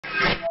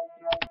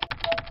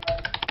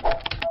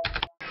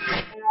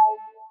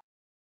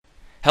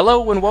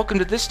Hello and welcome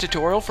to this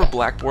tutorial for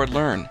Blackboard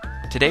Learn.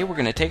 Today we're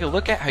going to take a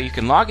look at how you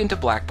can log into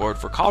Blackboard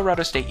for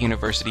Colorado State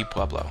University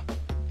Pueblo.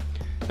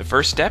 The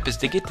first step is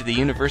to get to the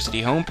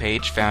university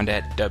homepage found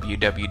at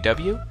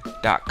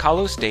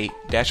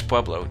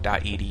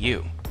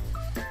www.colostate-pueblo.edu.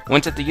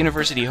 Once at the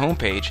university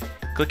homepage,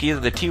 click either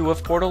the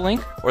TUF portal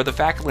link or the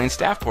faculty and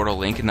staff portal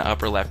link in the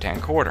upper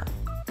left-hand corner.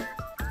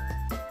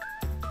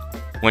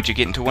 Once you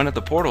get into one of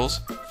the portals,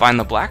 find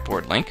the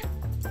Blackboard link,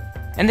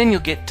 and then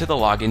you'll get to the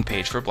login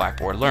page for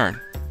Blackboard Learn.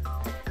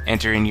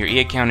 Enter in your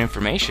e-account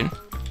information.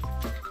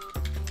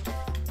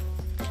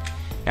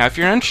 Now if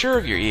you're unsure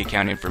of your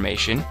e-account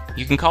information,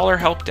 you can call our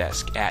help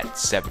desk at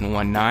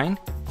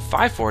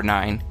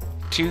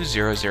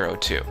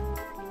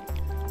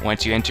 719-549-2002.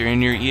 Once you enter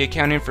in your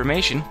e-account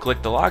information,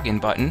 click the login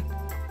button,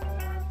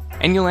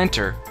 and you'll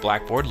enter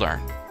Blackboard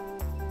Learn.